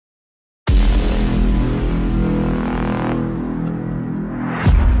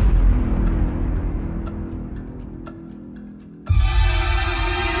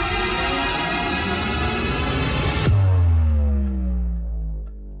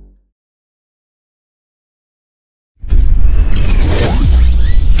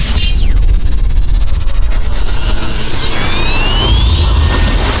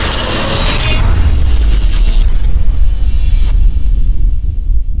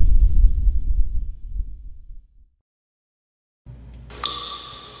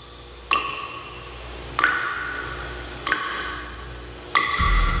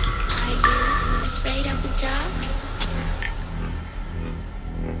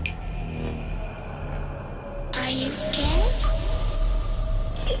you scared?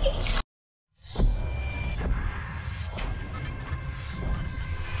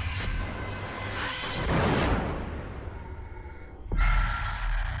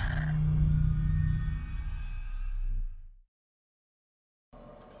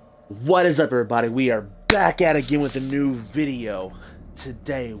 What is up, everybody? We are back at it again with a new video.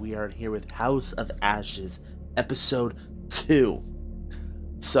 Today we are here with House of Ashes episode 2.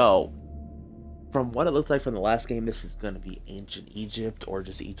 So from what it looks like from the last game, this is going to be ancient Egypt, or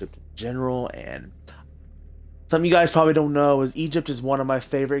just Egypt in general. And some of you guys probably don't know is Egypt is one of my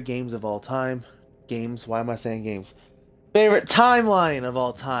favorite games of all time. Games? Why am I saying games? Favorite timeline of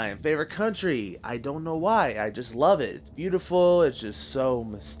all time. Favorite country. I don't know why. I just love it. It's beautiful. It's just so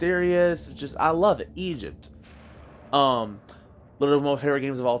mysterious. It's just, I love it. Egypt. Little bit of my favorite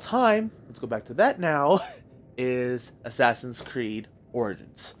games of all time. Let's go back to that now. Is Assassin's Creed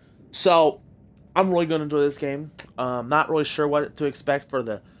Origins. So, I'm really going to enjoy this game. Not really sure what to expect for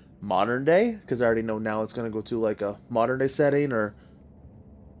the modern day, because I already know now it's going to go to like a modern day setting, or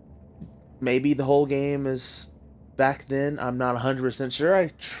maybe the whole game is back then. I'm not 100% sure.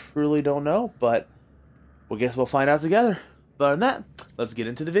 I truly don't know, but we'll guess we'll find out together. But other than that, let's get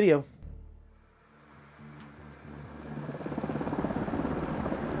into the video.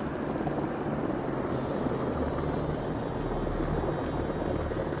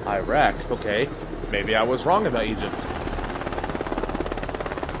 Iraq, okay. Maybe I was wrong about Egypt.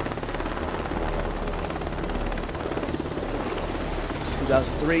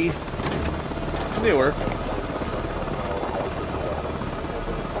 (2003) newer.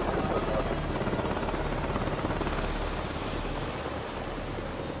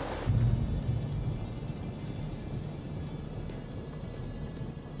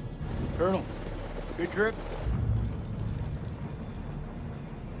 Colonel, good trip?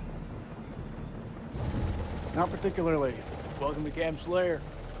 Not particularly. Welcome to Camp Slayer.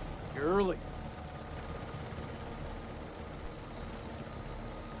 You're early.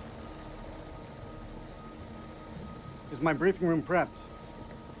 Is my briefing room prepped?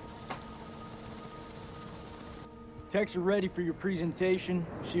 Techs are ready for your presentation.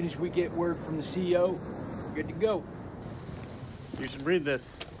 As soon as we get word from the CEO, we're good to go. You should read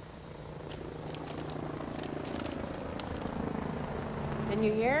this. Didn't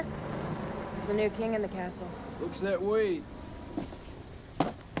you hear? There's a new king in the castle. Looks that way.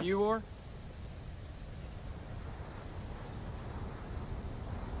 You are?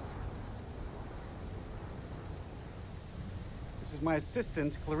 This is my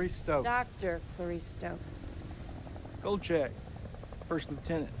assistant, Clarice Stokes. Dr. Clarice Stokes. Kolchak. First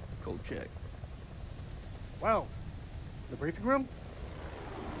Lieutenant Kolchak. Wow. The briefing room?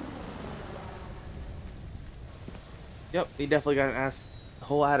 Yep, he definitely got an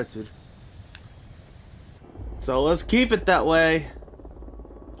whole attitude. So let's keep it that way.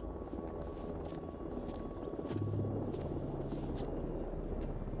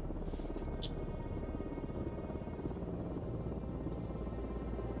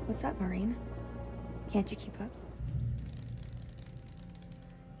 What's up, Marine? Can't you keep up?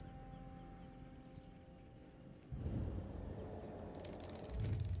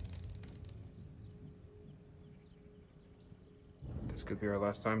 This could be our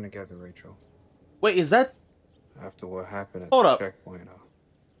last time together, Rachel. Wait, is that? After what happened at Hold the up. checkpoint,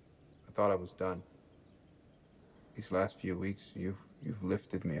 I thought I was done. These last few weeks, you've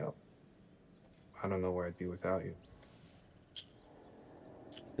lifted me up. I don't know where I'd be without you.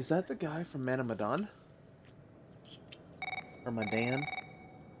 Is that the guy from Man of Medan? Or Medan?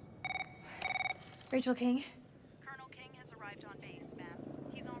 Rachel King, Colonel King has arrived on base, ma'am.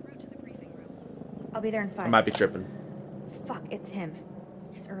 He's en route to the briefing room. I'll be there in 5. I might be tripping. Fuck, it's him.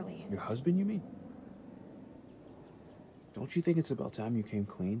 He's early. Your husband, you mean? Don't you think it's about time you came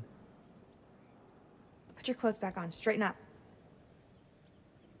clean? Put your clothes back on. Straighten up.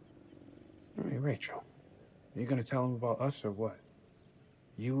 All right, Rachel. Are you gonna tell him about us or what?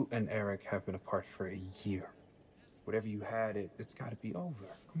 You and Eric have been apart for a year. Whatever you had, it's gotta be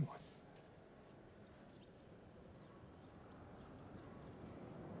over. Come on.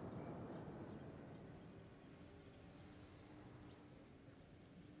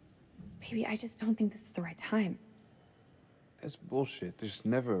 Baby, I just don't think this is the right time. That's bullshit. There's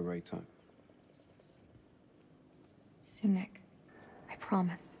never a right time. Soon, Nick. I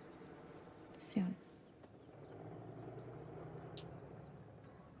promise. Soon.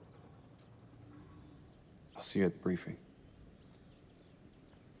 I'll see you at the briefing.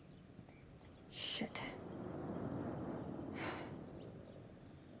 Shit.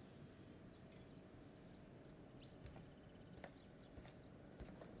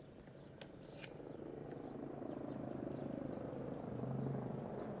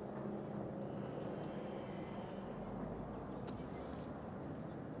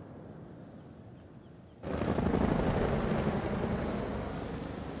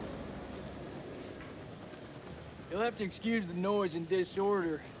 You'll have to excuse the noise and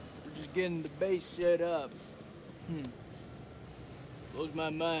disorder. We're just getting the base set up. Blows my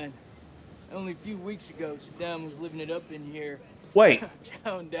mind. Only a few weeks ago, Saddam was living it up in here. Wait,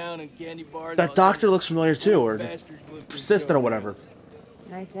 Chowing down on candy bars. that doctor looks familiar too, or persistent or whatever.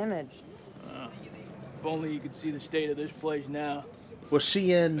 Nice image. If only you could see the state of this place now. Was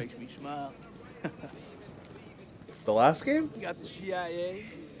she in Makes me smile. the last game? You got the CIA,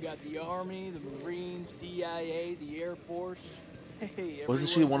 you got the Army, the Marines, DIA, the Air Force. Hey, Wasn't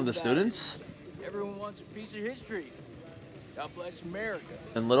she one of the students? Everyone wants a piece of history. God bless America.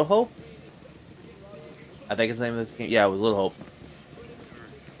 In Little Hope? I think it's the name of this game. Yeah, it was Little Hope.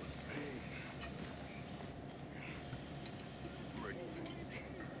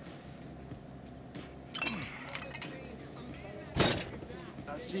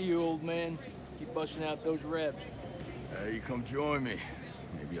 I see you, old man. Keep busting out those reps. Hey, you come join me.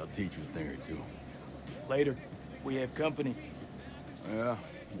 Maybe I'll teach you a thing or two. Later. We have company. Yeah,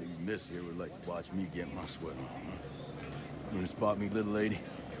 maybe Miss here would like to watch me get my sweat on. Huh? You gonna spot me, little lady?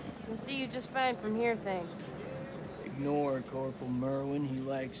 I can see you just fine from here, thanks. Ignore Corporal Merwin. He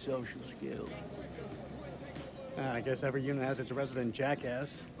lacks social skills. I guess every unit has its resident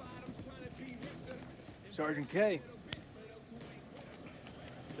jackass. Sergeant K.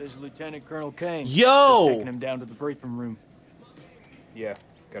 This is Lieutenant Colonel Kane. Yo! Just taking him down to the briefing room. Yeah,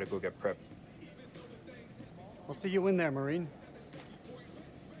 gotta go get prepped. I'll see you in there, Marine.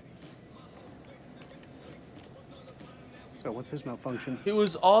 So what's his malfunction? He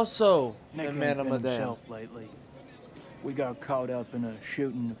was also Nick in Man ain't of been Medan. himself lately. We got caught up in a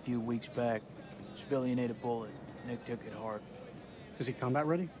shooting a few weeks back. Civilian ate a bullet. Nick took it hard. Is he combat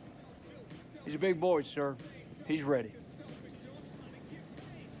ready? He's a big boy, sir. He's ready.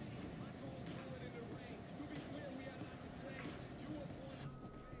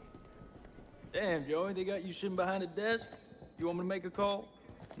 Damn, Joey, they got you sitting behind a desk? You want me to make a call?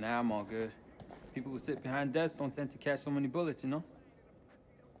 Nah, I'm all good. People who sit behind desks don't tend to catch so many bullets, you know?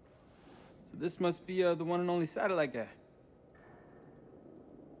 So this must be the one and only satellite guy.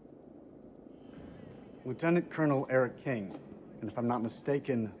 Lieutenant Colonel Eric King. And if I'm not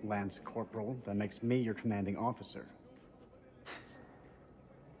mistaken, Lance Corporal, that makes me your commanding officer.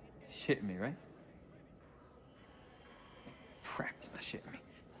 Shitting me, right? Crap, he's not shitting me.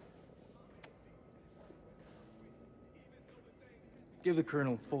 Give the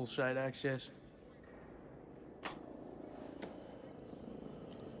Colonel full site access.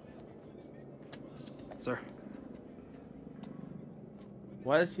 Sir.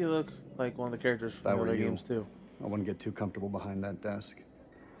 Why does he look like one of the characters That from the were other you. games too? I wouldn't get too comfortable behind that desk.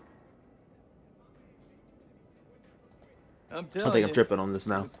 I'm I telling think you. I'm tripping on this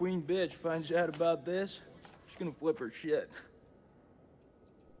The now. queen bitch finds out about this, she's gonna flip her shit.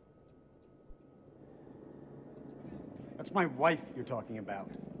 That's my wife you're talking about.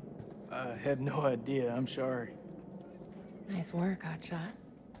 I had no idea. I'm sorry. Nice work, hotshot.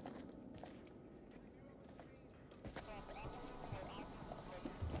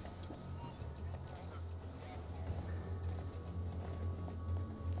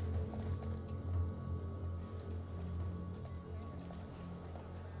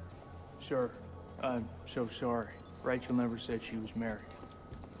 Sir, I'm so sorry. Rachel never said she was married.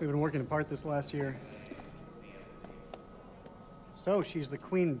 We've been working apart this last year. So she's the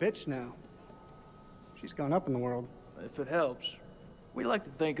queen bitch now. She's gone up in the world. If it helps, we like to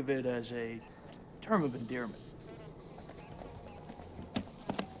think of it as a term of endearment.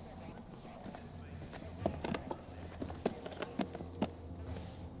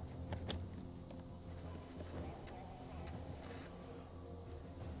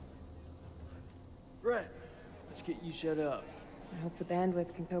 Right. Let's get you set up. I hope the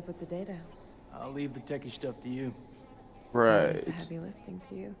bandwidth can cope with the data. I'll leave the techie stuff to you. Right. The heavy lifting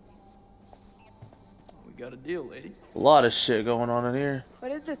to you. We got a deal, lady. A lot of shit going on in here.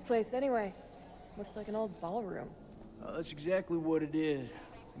 What is this place, anyway? Looks like an old ballroom. That's exactly what it is.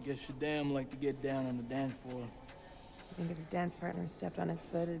 I guess Saddam liked to get down on the dance floor. I think if his dance partner stepped on his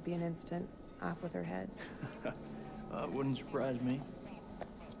foot, it'd be an instant off with her head. It wouldn't surprise me.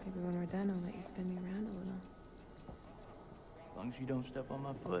 Maybe when we're done, I'll let you spin me around a little. As long as you don't step on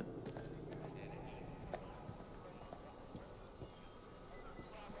my foot.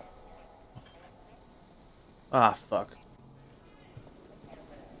 Ah, fuck.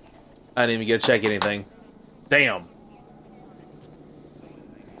 I didn't even get to check anything. Damn.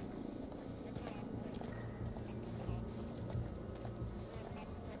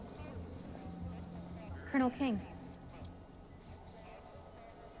 Colonel King.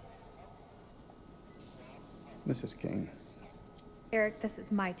 Mrs. King. Eric, this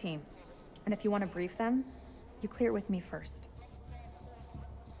is my team. And if you want to brief them, You clear it with me first.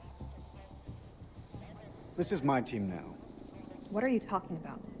 This is my team now. What are you talking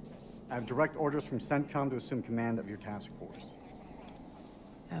about? I have direct orders from CENTCOM to assume command of your task force.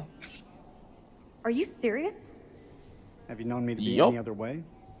 Oh. Are you serious? Have you known me to be Yup. any other way?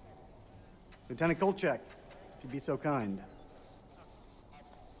 Lieutenant Kolchak, if you'd be so kind.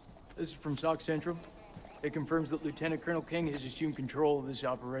 This is from SOC Central. It confirms that Lieutenant Colonel King has assumed control of this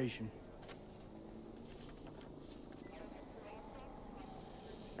operation.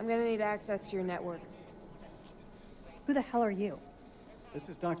 I'm gonna need access to your network. Who the hell are you? This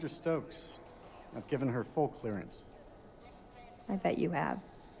is Dr. Stokes. I've given her full clearance. I bet you have.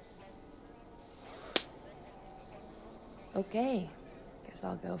 Okay. Guess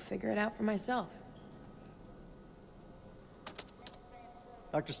I'll go figure it out for myself.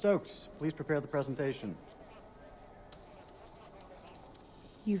 Dr. Stokes, please prepare the presentation.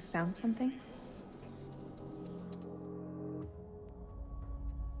 You found something?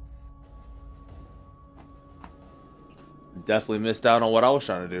 Definitely missed out on what I was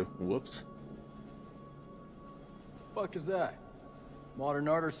trying to do. Whoops. Fuck is that? Modern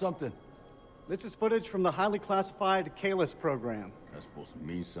art or something? This is footage from the highly classified Clarice program. That's supposed to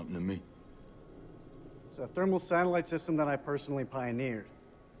mean something to me. It's a thermal satellite system that I personally pioneered.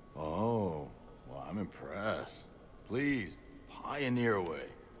 Oh, well, I'm impressed. Please, pioneer away.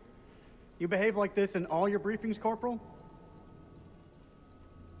 You behave like this in all your briefings, Corporal?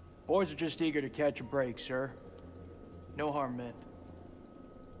 Boys are just eager to catch a break, sir. No harm meant.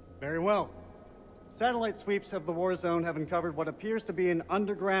 Very well. Satellite sweeps of the war zone have uncovered what appears to be an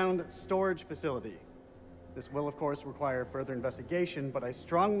underground storage facility. This will, of course, require further investigation, but I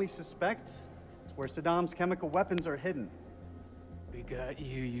strongly suspect it's where Saddam's chemical weapons are hidden. We got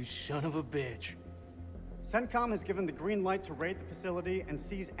you, you son of a bitch. CENTCOM has given the green light to raid the facility and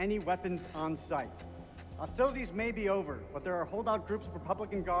seize any weapons on site. Hostilities may be over, but there are holdout groups of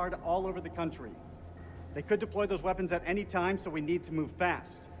Republican Guard all over the country. They could deploy those weapons at any time, so we need to move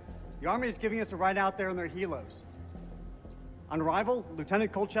fast. The Army is giving us a ride out there in their helos. On arrival,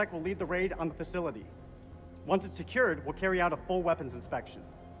 Lieutenant Kolchak will lead the raid on the facility. Once it's secured, we'll carry out a full weapons inspection.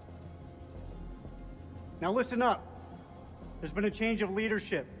 Now listen up. There's been a change of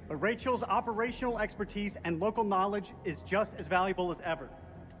leadership, but Rachel's operational expertise and local knowledge is just as valuable as ever.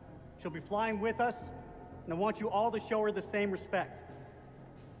 She'll be flying with us, and I want you all to show her the same respect.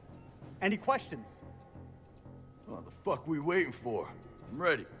 Any questions? What the fuck we waiting for? I'm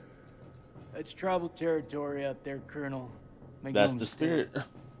ready. That's tribal territory out there, Colonel. Make That's no the mistake. spirit.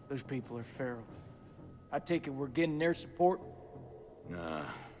 Those people are feral. I take it we're getting their support? Nah,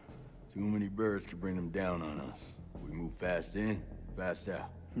 too many birds could bring them down on us. We move fast in, fast out.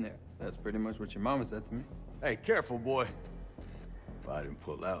 Yeah, that's pretty much what your mama said to me. Hey, careful, boy. If I didn't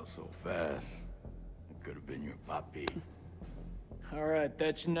pull out so fast, it could have been your papi. All right,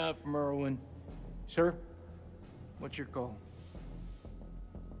 that's enough, Merwin. Sir, what's your call?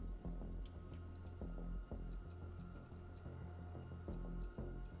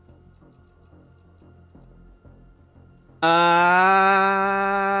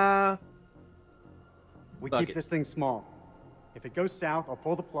 We Fuck keep it. this thing small. If it goes south, I'll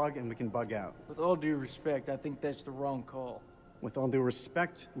pull the plug and we can bug out. With all due respect, I think that's the wrong call. With all due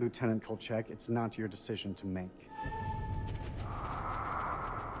respect, Lieutenant Kolchak, it's not your decision to make.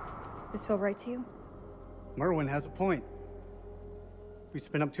 This feel right to you? Merwin has a point. If we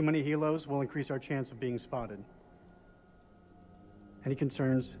spin up too many helos, we'll increase our chance of being spotted. Any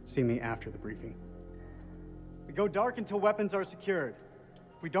concerns, see me after the briefing. We go dark until weapons are secured.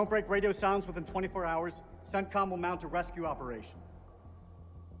 If we don't break radio silence within 24 hours, CENTCOM will mount a rescue operation.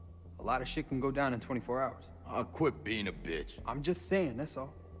 A lot of shit can go down in 24 hours. I'll quit being a bitch. I'm just saying, that's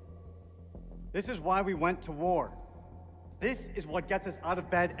all. This is why we went to war. This is what gets us out of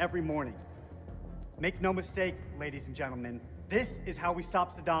bed every morning. Make no mistake, ladies and gentlemen, this is how we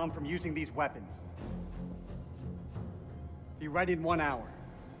stop Saddam from using these weapons. Be ready in 1 hour.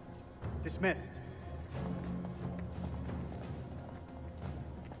 Dismissed.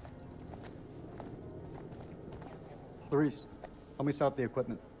 Clarice, help me set up the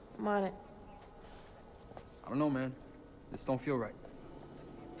equipment. I'm on it. I don't know, man. This don't feel right.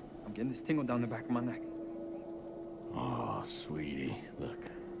 I'm getting this tingle down the back of my neck. Oh, sweetie. Look,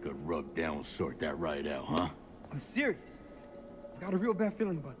 good rub down will sort that right out, huh? I'm serious. I've got a real bad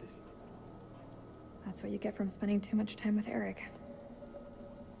feeling about this. That's what you get from spending too much time with Eric.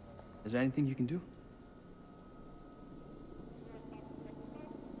 Is there anything you can do?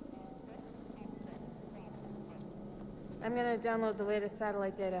 I'm gonna download the latest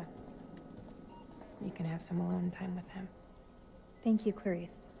satellite data. You can have some alone time with him. Thank you,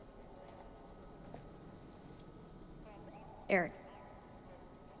 Clarice. Eric,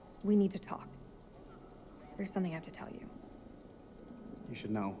 we need to talk. There's something I have to tell you. You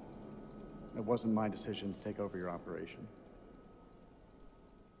should know. It wasn't my decision to take over your operation.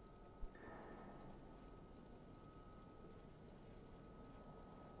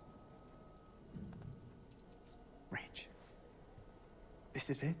 Rach, this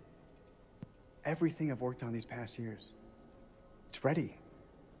is it. Everything I've worked on these past years. It's ready.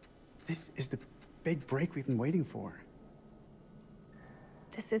 This is the big break we've been waiting for.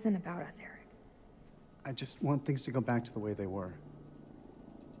 This isn't about us, Eric. I just want things to go back to the way they were.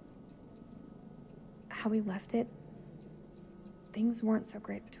 How we left it, things weren't so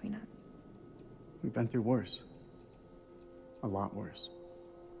great between us. We've been through worse. A lot worse.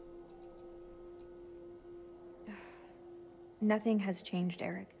 Nothing has changed,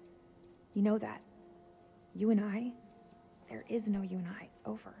 Eric. You know that. You and I, there is no you and I. It's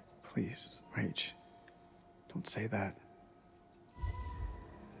over. Please, Rach, don't say that.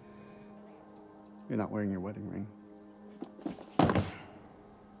 You're not wearing your wedding ring.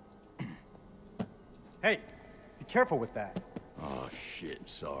 Hey, be careful with that. Oh, shit,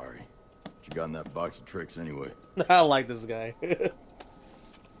 sorry. What you got in that box of tricks anyway? I don't like this guy. The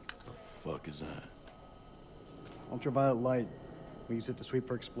fuck is that? Ultraviolet light. We use it to sweep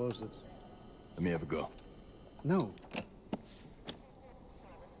for explosives. Let me have a go. No.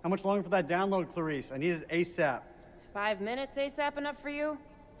 How much longer for that download, Clarice? I need it ASAP. Is 5 minutes ASAP enough for you?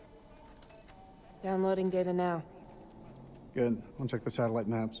 Downloading data now. Good. I'll check the satellite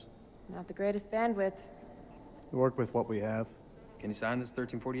maps. Not the greatest bandwidth. We work with what we have. Can you sign this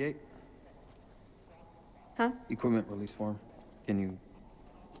 1348? Huh? Equipment release form. Can you...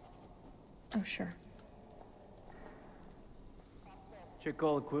 Oh, sure. Check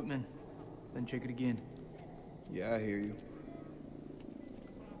all equipment, then check it again. Yeah, I hear you.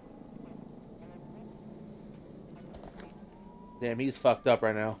 Damn, he's fucked up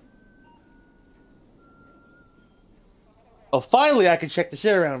right now. Oh, finally I can check the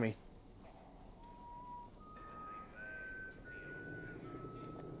shit around me.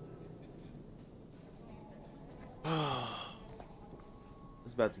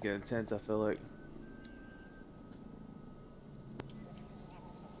 It's about to get intense, I feel like.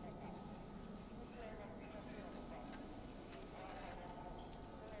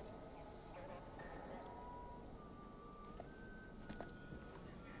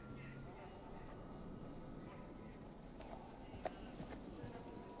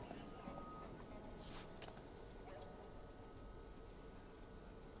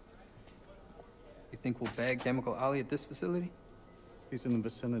 You think we'll bag Chemical Ali at this facility? If he's in the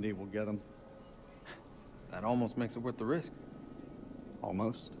vicinity, we'll get him. That almost makes it worth the risk.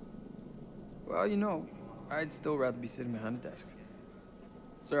 Almost. Well, you know, I'd still rather be sitting behind a desk.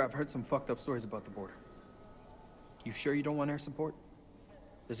 Sir, I've heard some fucked up stories about the border. You sure you don't want air support?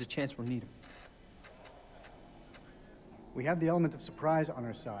 There's a chance we'll need them. We have the element of surprise on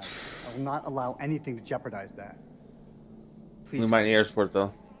our side. I will not allow anything to jeopardize that. Please, We might need air support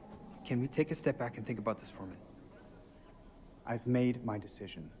though. can we take a step back and think about this for a minute? I've made my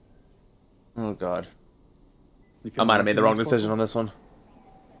decision. Oh god. You feel I might have made the wrong lucky, decision Corporal? on this one.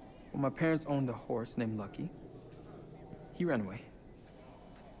 Well, my parents owned a horse named Lucky. He ran away.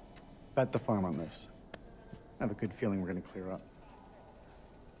 Bet the farm on this. I have a good feeling we're gonna clear up.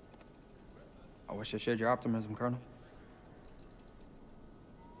 I wish I shared your optimism, Colonel.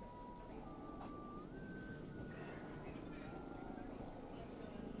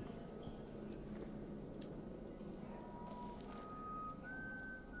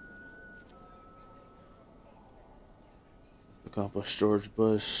 Accomplish George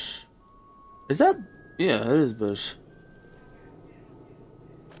Bush. Is that? Yeah, it is Bush.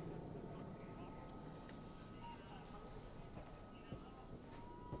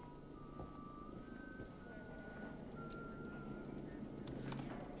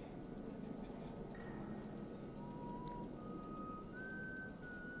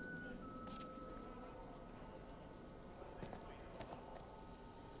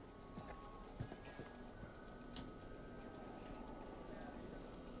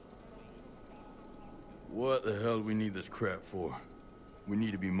 What the hell do we need this crap for? We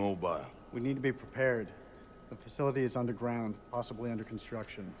need to be mobile. We need to be prepared. The facility is underground, possibly under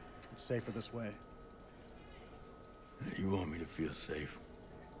construction. It's safer this way. You want me to feel safe?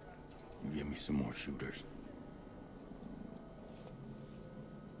 You give me some more shooters.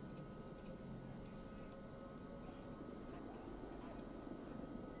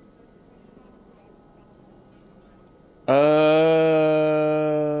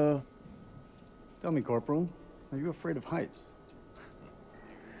 Tell me, Corporal, are you afraid of heights?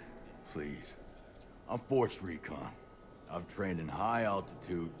 Please. I'm Force Recon. I've trained in high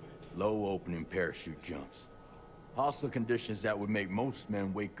altitude, low opening parachute jumps. Hostile conditions that would make most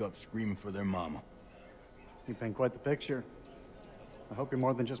men wake up screaming for their mama. You paint quite the picture. I hope you're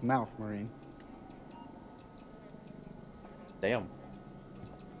more than just mouth, Marine. Damn.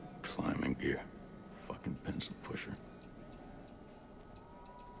 Climbing gear. Fucking pencil pusher.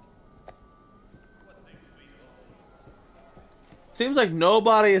 Seems like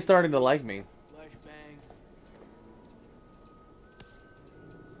nobody is starting to like me. Flashbang.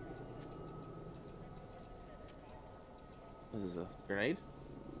 This is a grenade?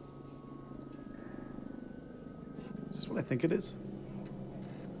 Is this what I think it is?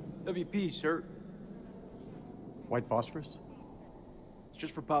 WP, sir. White phosphorus? It's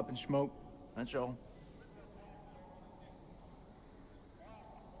just for popping smoke. That's all.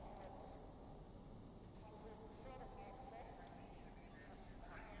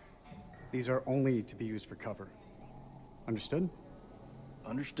 These are only to be used for cover. Understood?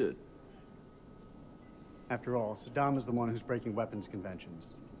 Understood. After all, Saddam is the one who's breaking weapons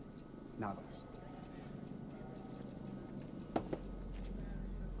conventions, not us.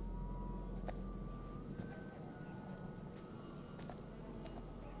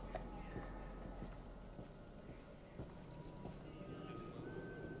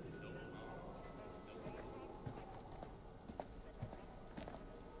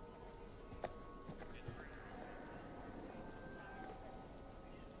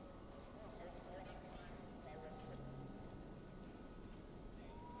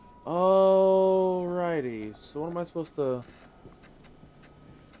 Alrighty, so what am I supposed to...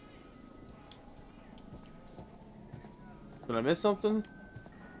 Did I miss something?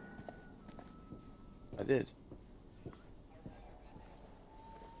 I did.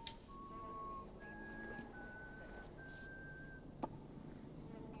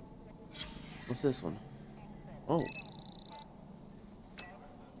 What's this one? Oh.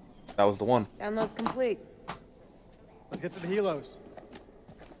 That was the one. Download's complete. Let's get to the helos.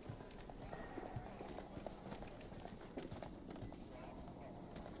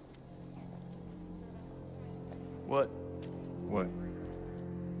 What? What?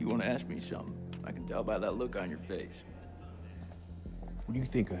 You want to ask me something? I can tell by that look on your face. What do you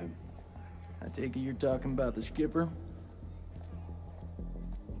think of him? I take it you're talking about the skipper?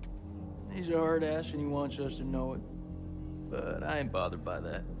 He's a hard ass and he wants us to know it. But I ain't bothered by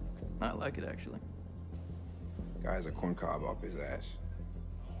that. I like it, actually. Guy's a corncob up his ass.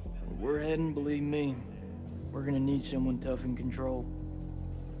 Where we're heading, believe me, we're gonna need someone tough in control.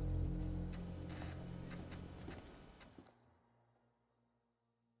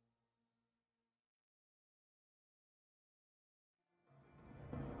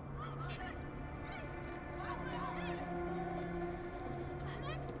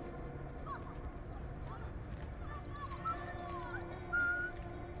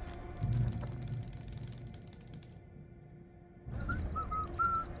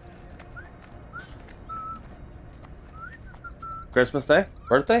 Christmas Day?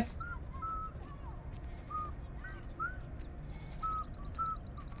 Birthday?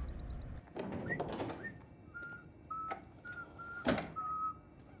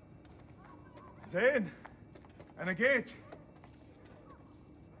 زين انا جيت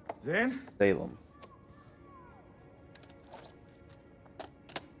زين Salem.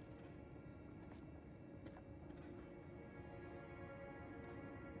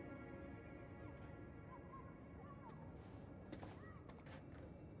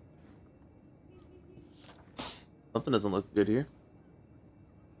 Something doesn't look good here.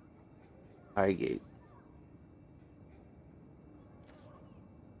 Highgate.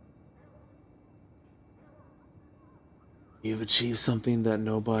 You've achieved something that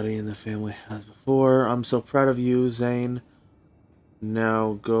nobody in the family has before. I'm so proud of you, Zane.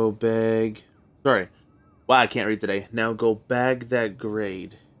 Now go bag... Sorry. Wow, I can't read today. Now go bag that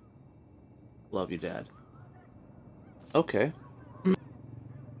grade. Love you, Dad. Okay.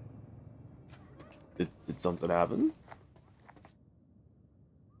 Did something happen?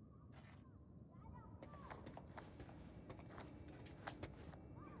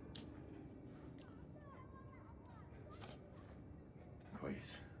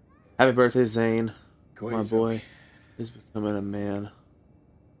 كويس Happy birthday, Zane. My كويس boy is becoming a man.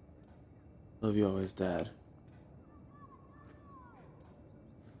 Love you always, Dad.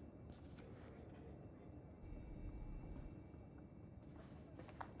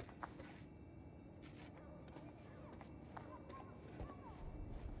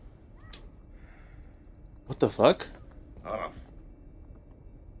 What the fuck? عرف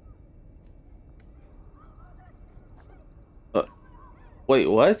Wait,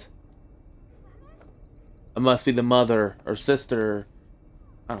 what? It must be the mother or sister.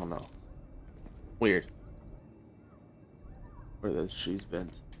 I don't know. Weird. Where she's been.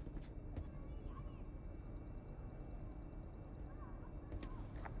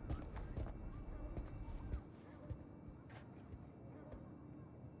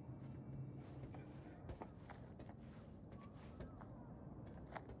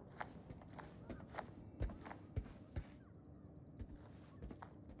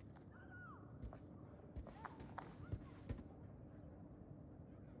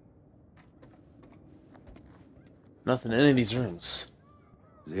 Nothing in any of these rooms.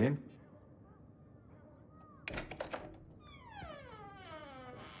 زين؟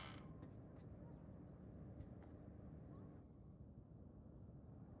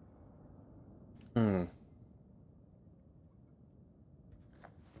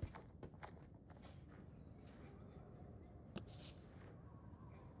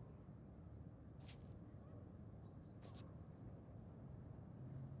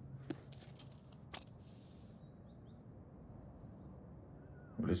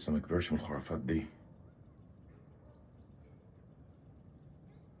 ولسه ما كبرش من الخرافات دي.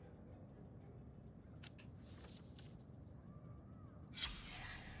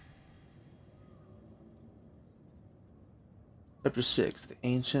 Chapter 6, the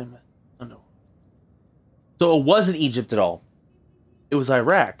ancient... Oh no. So it wasn't Egypt at all. It was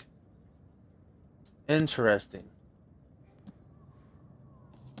Iraq. Interesting.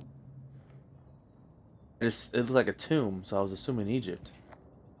 It looked like a tomb, so I was assuming Egypt.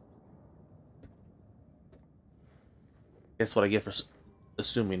 Guess what I get for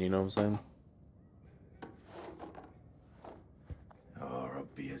assuming, you know what I'm saying? يا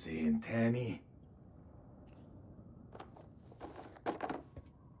ربي يا زين تاني.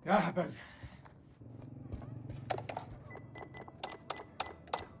 يا هبل.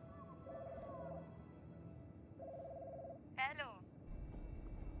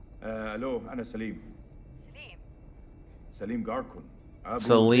 الو انا سليم. سليم جاركم.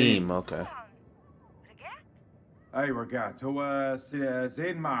 سليم اوكي. ايوه رجعت. هو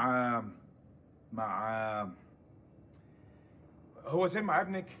زين مع هو زين مع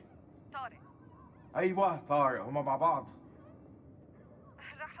ابنك طارق. ايوه طارق، هما مع بعض.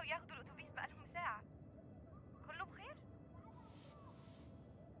 راحوا ياخدوا الاتوبيس بقالهم ساعة. كله بخير؟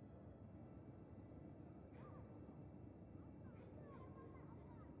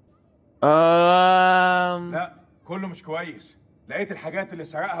 لا كله مش كويس. لقيت الحاجات اللي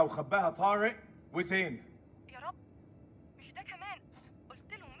سرقها وخباها طارق وزين.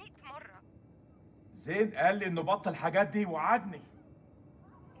 زين قال لي انه بطل الحاجات دي ووعدني.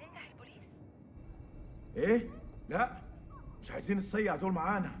 ننده البوليس؟ ايه؟ لا مش عايزين الصيع دول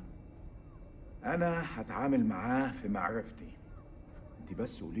معانا. انا هتعامل معاه في معرفتي. انت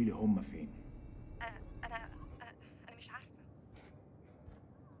بس قولي لي هم فين. انا مش عارفه.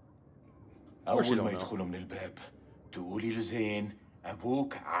 اول ما يدخلوا من الباب تقولي لزين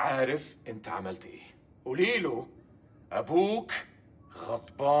ابوك عارف انت عملت ايه. قولي له ابوك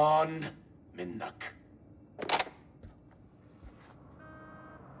غضبان منك.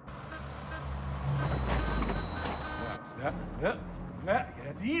 لا لا لا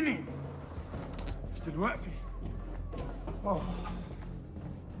يا ديني مش دلوقتي.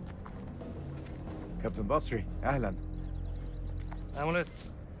 كابتن بصري اهلا. يا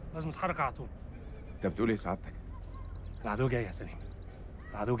مولس لازم نتحرك على طول. انت بتقول ايه سعادتك؟ العدو جاي يا سليم.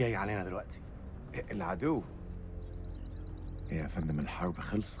 العدو جاي علينا دلوقتي. العدو؟ ايه يا فندم الحرب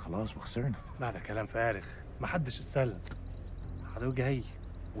خلصت خلاص وخسرنا. لا ده كلام فارغ، محدش اتسلم. العدو جاي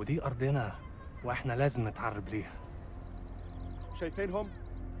ودي ارضنا واحنا لازم نتعرب ليها. شايفينهم؟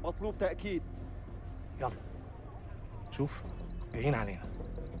 مطلوب تأكيد. يلا شوف جايين علينا.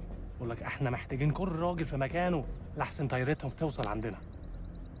 بقول لك احنا محتاجين كل راجل في مكانه لحسن طيارتهم توصل عندنا.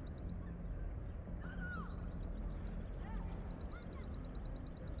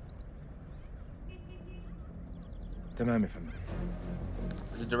 تمام يا فندم.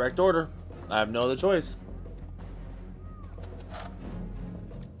 It's a direct order. I have no other choice.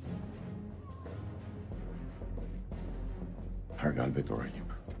 هرجع البيت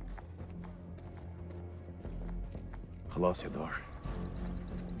قريب. خلاص يا دار،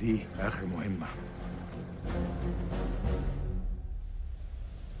 دي آخر مهمة.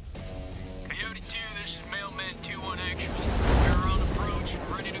 Coyote 2, this is Mailman 2-1 actual. We're on approach,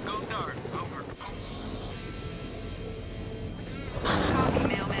 ready to go dark. Over. Copy,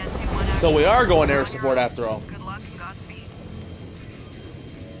 Mailman 2-1 actual. So we are going air support after all. Good luck and Godspeed.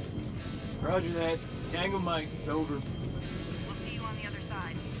 Roger that. Tango Mike, over. We'll see you on the other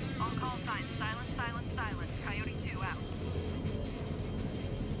side. All call signs, silence, silence, silence. Coyote 2 out.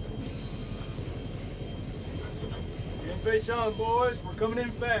 face on, boys. We're coming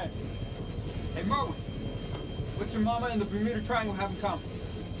in fast. Hey, Merwin. What's your mama and the Bermuda Triangle have in common?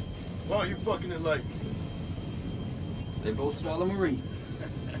 Why are you fucking enlightened? They both swallow Marines.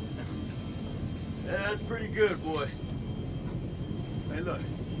 Yeah, that's pretty good, boy. Hey, look.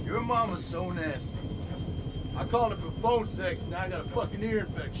 Your mama's so nasty. I called her for phone sex, now I got a fucking ear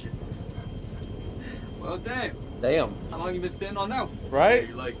infection. Well, damn. Damn. How long you been sitting on that one? Right? Yeah,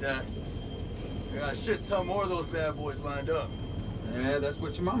 you like that? I got a shit ton more of those bad boys lined up. Yeah, that's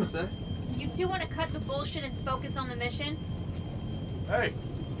what your mama said. You two want to cut the bullshit and focus on the mission? Hey,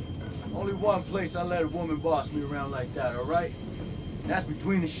 only one place I let a woman boss me around like that, all right? And that's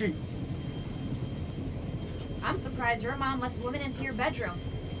between the sheets. I'm surprised your mom lets women into your bedroom.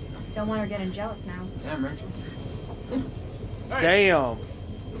 Don't want her getting jealous now. Damn, Rachel. Hey, Damn.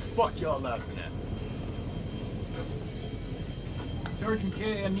 the fuck y'all laughing at? Sergeant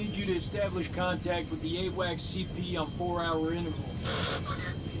K, I need you to establish contact with the AWACS CP on 4-hour intervals.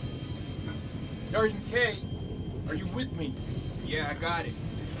 Sergeant K, are you with me? Yeah, I got it.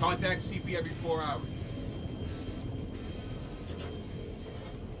 Contact CP every 4 hours.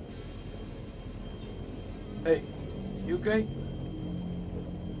 Hey, you okay?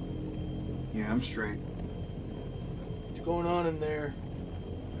 Yeah, I'm straight. What's going on in there?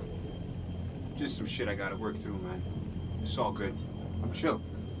 Just some shit I gotta work through, man. It's all good. I'm chill.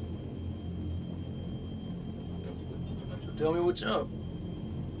 So tell me what's up.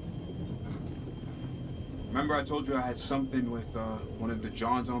 Remember I told you I had something with one of the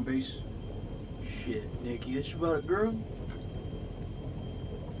Johns on base? Shit, Nikki, this about a girl?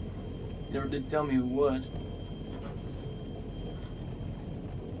 You never did tell me who it was.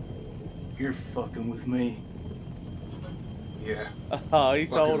 You're fucking with me. Yeah. Oh, he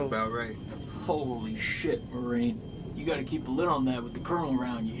told him. About right. Holy shit, Marine. You gotta keep a lid on that with the colonel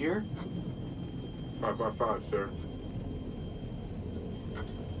around, you hear? 5 by 5, sir.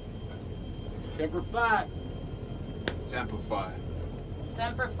 Semper Fi. Semper Fi.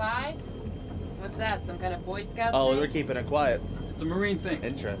 Semper Fi? What's that, some kind of Boy Scout Oh, thing? they're keeping it quiet. It's a Marine thing.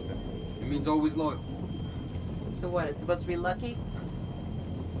 Interesting. It means always loyal. So what, it's supposed to be lucky?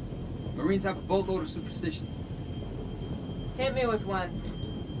 Marines have a boatload of superstitions. Hit me with one.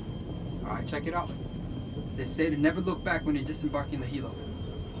 Alright, check it out. They say to never look back when you're disembarking the helo.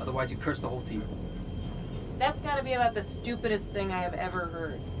 Otherwise you curse the whole team. That's gotta be about the stupidest thing I have ever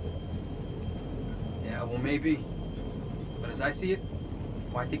heard. Yeah, well maybe. But as I see it,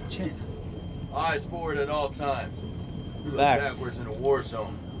 why take a chance? Eyes forward at all times. You look Facts. backwards in a war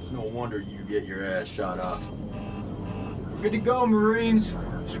zone. It's no wonder you get your ass shot off. We're good to go, Marines.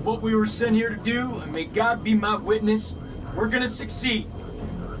 This is what we were sent here to do, and may God be my witness. We're gonna succeed.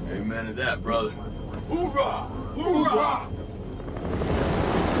 Amen to that, brother. Hoorah! Hoorah!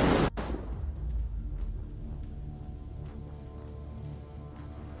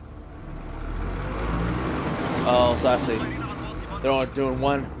 Oh, so I see. They're only doing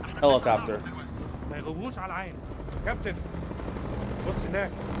one helicopter. ما يغوصوش على العين. كابتن بص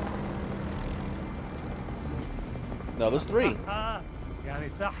هناك. No, there's three. يعني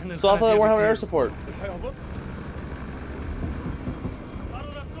صح ان So I thought they weren't having air الخنازير support. هيهبط. قالوا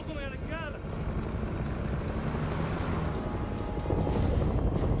نفسكم يا رجاله.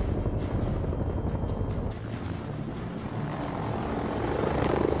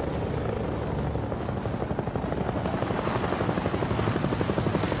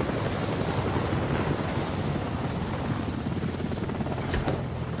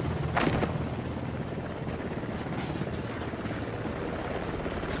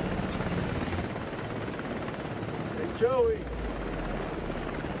 Joey.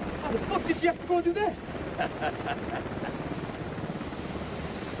 How the fuck did you have to go do that?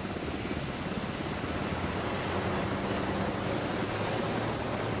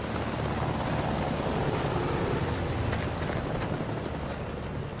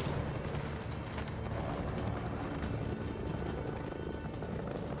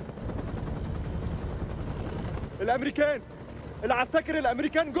 الامريكان العساكر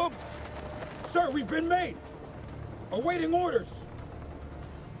الامريكان جم. Sir, we've been made. Awaiting orders.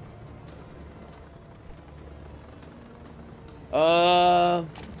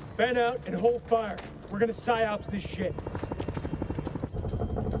 Fan out and hold fire. We're gonna psyops this shit.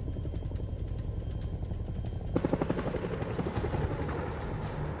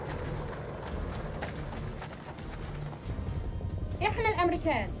 احنا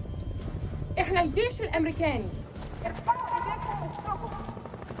الامريكان، احنا الجيش الامريكاني. ارفعوا ايديكم واكتبوا،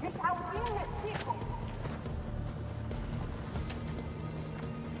 مش عاوزين نأذيكم.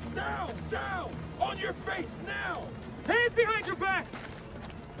 Down! Down! On your face now! Hands behind your back!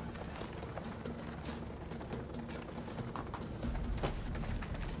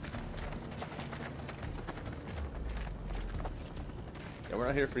 We're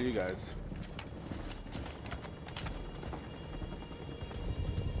not here for you guys.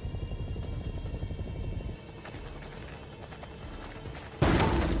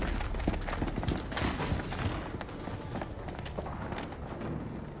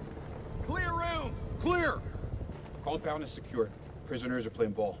 Clear room! Clear! Compound is secure. Prisoners are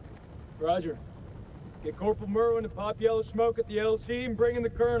playing ball. Roger. Get Corporal Merwin to pop yellow smoke at the LC and bring in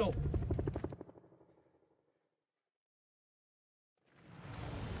the Colonel.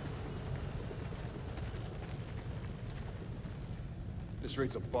 This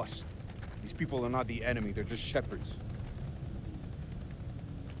raid's a bust. These people are not the enemy, they're just shepherds.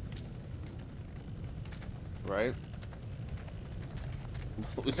 Right?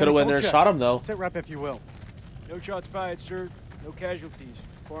 We could have went there and shot him, though. Sit rep if you will. No shots fired, sir. No casualties.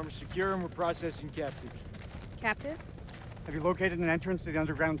 Farm is secure and we're processing captives. Captives? Have you located an entrance to the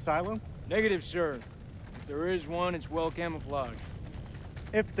underground silo? Negative, sir. If there is one, it's well camouflaged.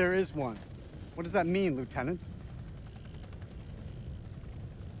 If there is one. What does that mean, Lieutenant?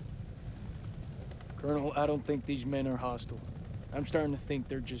 Colonel, I don't think these men are hostile. I'm starting to think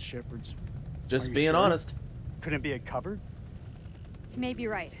they're just shepherds. Just being honest. Couldn't it be a cover? You may be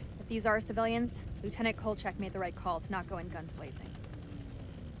right. If these are civilians, Lieutenant Kolchak made the right call to not go in guns blazing.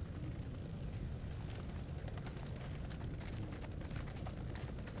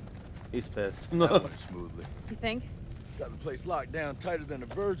 He's pissed. That went smoothly. You think? Got the place locked down tighter than a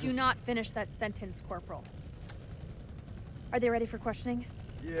virgin's. Do not finish that sentence, Corporal. Are they ready for questioning?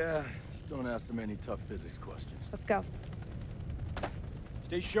 Yeah, just don't ask them any tough physics questions. Let's go.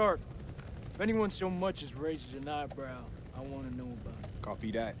 Stay sharp. If anyone so much as raises an eyebrow, I want to know about it.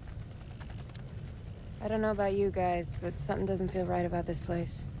 Copy that. I don't know about you guys, but something doesn't feel right about this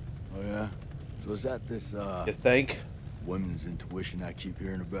place. Oh yeah? So is that this, You think? women's intuition I keep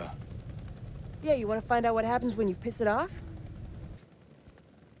hearing about? Yeah, you want to find out what happens when you piss it off?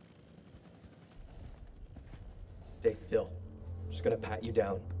 Stay still. I'm just gonna pat you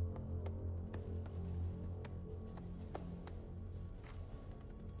down.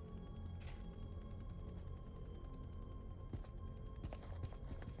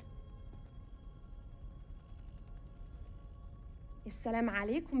 السلام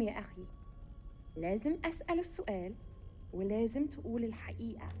عليكم يا أخي. لازم أسأل السؤال ولازم تقول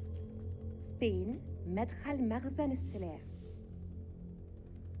الحقيقة. فين مدخل مخزن السلاح؟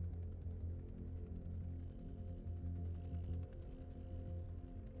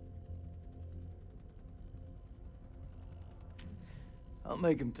 I'll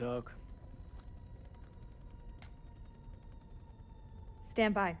make him talk.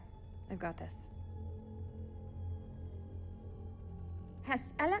 Stand by. I've got this.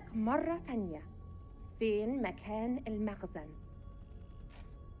 هسألك مرة تانية. فين مكان المخزن؟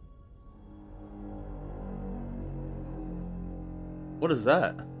 What is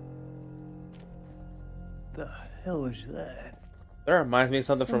that? The hell is that? That reminds me of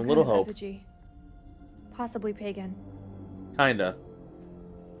something Some from Little kind of Hope. effigy. Possibly pagan. Kinda.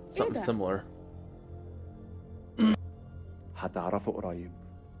 Something ده؟ similar. هتعرفه قريب.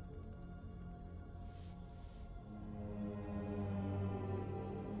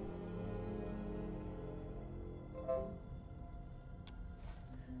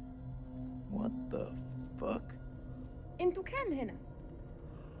 What the fuck? انتوا كام هنا؟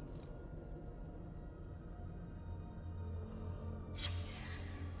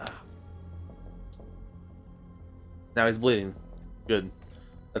 Now he's bleeding. Good.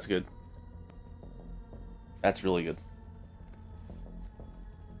 That's good. That's really good.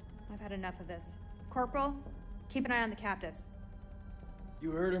 I've had enough of this. Corporal, keep an eye on the captives.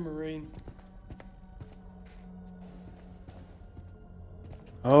 You heard her, Marine.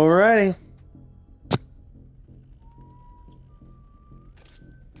 Alrighty.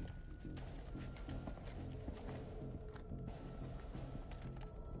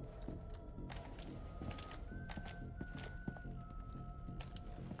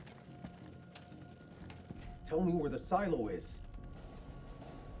 Tell me where the silo is.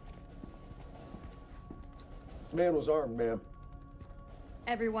 This man was armed, ma'am.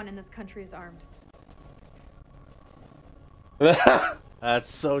 Everyone in this country is armed. That's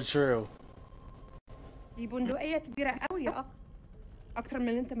so true. دي بندقية كبيرة قوي يا أخ. أكتر من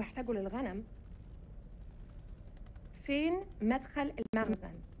اللي أنت محتاجه للغنم. فين مدخل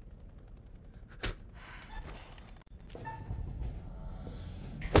المخزن؟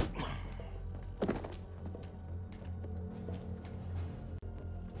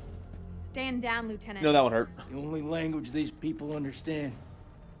 Stand down, Lieutenant. No, that one hurt. The only language these people understand.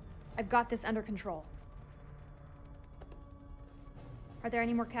 I've got this under control. Are there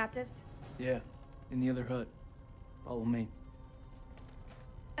any more captives? Yeah, in the other hut. Follow me.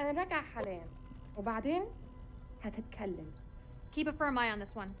 أنا راجعة حاليا وبعدين هتتكلم. Keep a firm eye on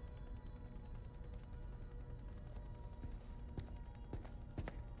this one.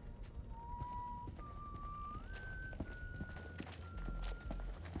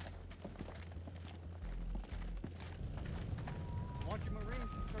 I want you Marines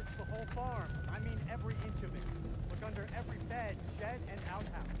to search the whole farm. I mean every inch of it. Look under every bed, shed, and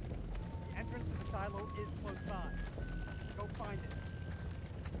outhouse. The entrance to the silo is close by. Go find it.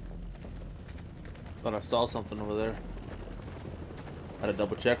 Thought I saw something over there. Had to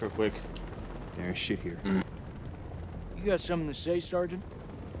double check real quick. There's shit here. You got something to say, Sergeant?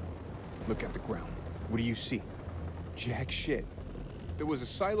 Look at the ground. What do you see? Jack shit. There was a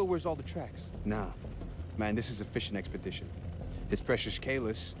silo. Where's all the tracks? Nah. Man, this is a fishing expedition. His precious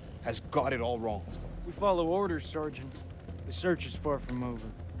Clarice has got it all wrong. We follow orders, Sergeant. The search is far from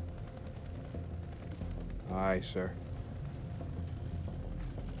over. Aye, sir.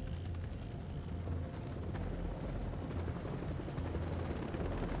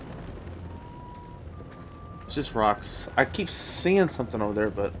 It's just rocks. I keep seeing something over there,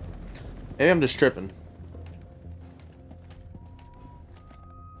 but maybe I'm just tripping.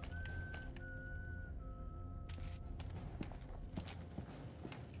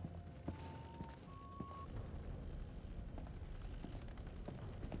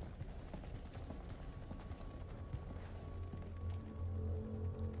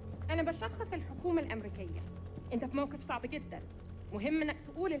 أنا بشخص الحكومة الأمريكية. أنت في موقف صعب جدا. مهم إنك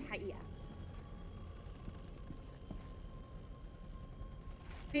تقول الحقيقة.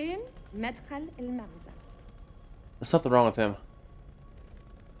 فين مدخل المخزن؟ There's something wrong with him.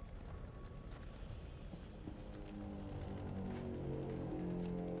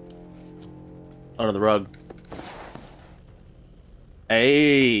 Under the rug.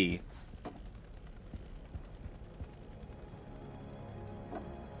 Hey.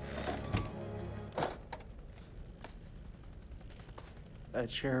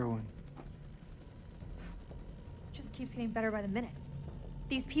 That's heroin. Just keeps getting better by the minute.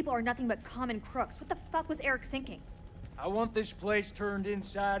 These people are nothing but common crooks. What the fuck was Eric thinking? I want this place turned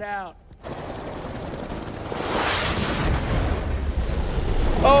inside out.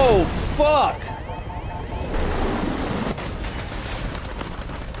 Oh, fuck!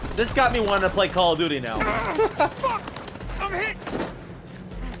 This got me wanting to play Call of Duty now. Fuck! I'm hit!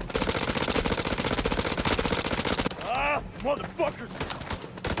 Ah, motherfuckers!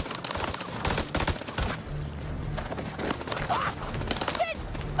 Shit!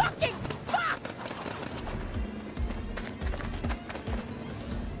 Fucking fuck!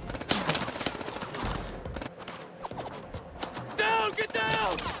 Down! Get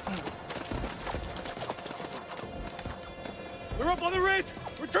down! They're up on the ridge!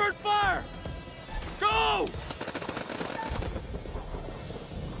 Return fire! Go!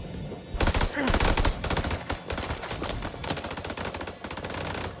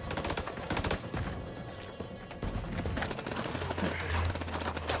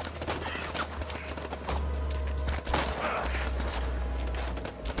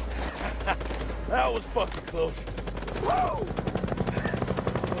 That was fucking close. Whoa!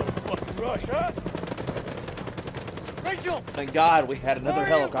 Fucking rush, huh? Rachel! Thank God we had another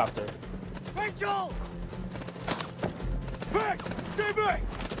helicopter. Rachel! Back! Stay back!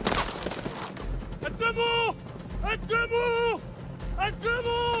 الدمو! الدمو!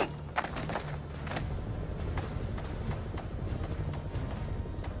 الدمو!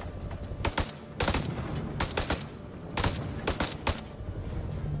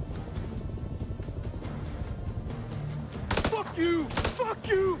 Fuck you! Fuck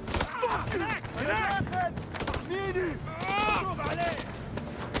you! Fuck you!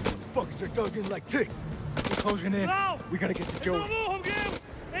 Fuckers are dug in like ticks. We're closing in. No! We gotta get to Joey.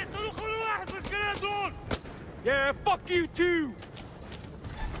 Yeah, fuck you too!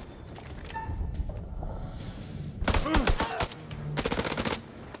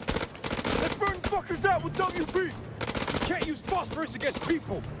 Let's burn fuckers out with WP! You can't use phosphorus against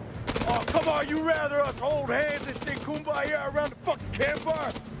people! Oh, come on, you rather us hold hands and sing Kumbaya around the fucking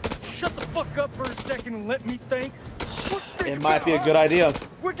campfire? Shut the fuck up for a second and let me think. It might be a good idea.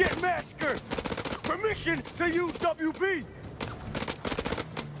 We're getting massacred! Permission to use WP!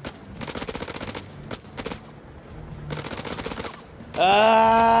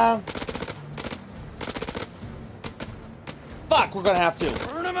 Fuck, we're gonna have to.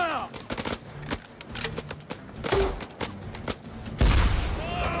 Burn them out!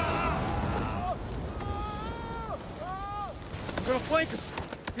 I'm gonna flank him.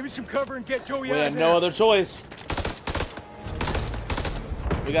 Give me some cover and get Joey We out had of no there. other choice.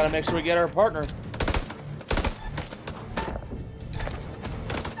 We gotta make sure we get our partner.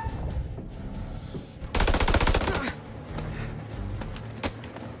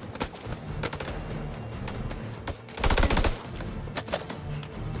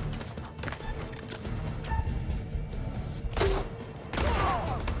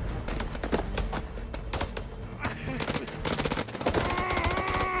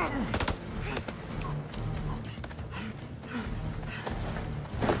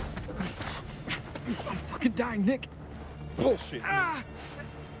 fucking dying, Nick. Bullshit. I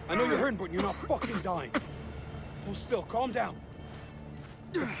know you're hurting, but you're not fucking dying. Hold still, calm down.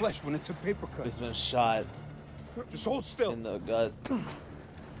 It's flesh when it's a paper cut. He's been shot. Just hold still. In the gut.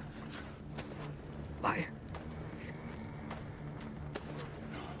 Liar.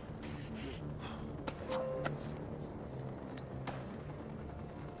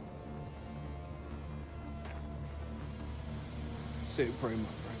 Say a prayer, my friend.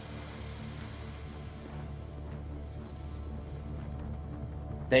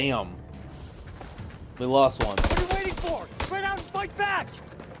 Damn. We lost one. What are you waiting for? Spread out and fight back!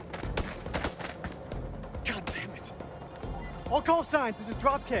 God damn it. All call signs, this is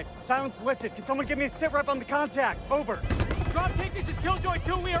Dropkick. Silence lifted. Can someone give me a sit rep on the contact? Over. Dropkick, this is Killjoy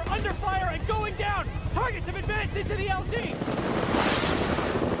 2. We are under fire and going down. Targets have advanced into the LZ.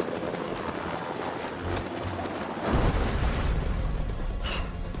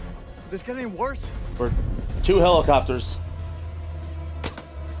 This getting any worse? We're 2 helicopters.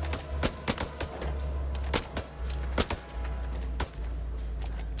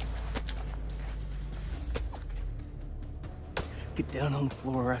 Get down on the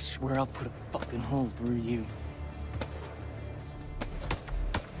floor, or I swear I'll put a fucking hole through you.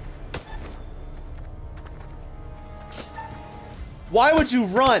 Why would you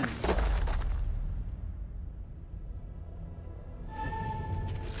run?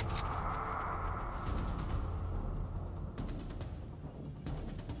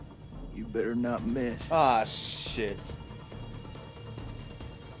 You better not miss. Ah, shit.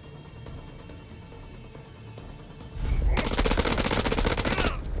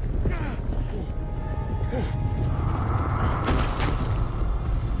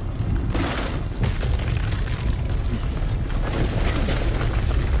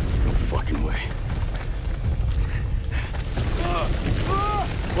 No fucking way.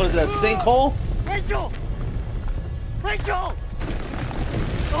 What is that, sinkhole? Rachel! Rachel!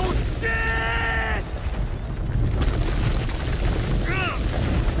 Oh, shit!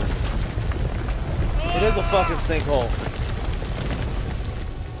 It is a fucking sinkhole.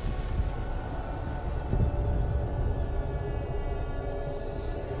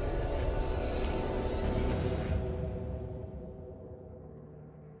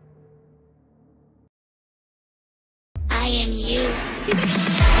 I am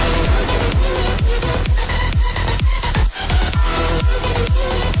you.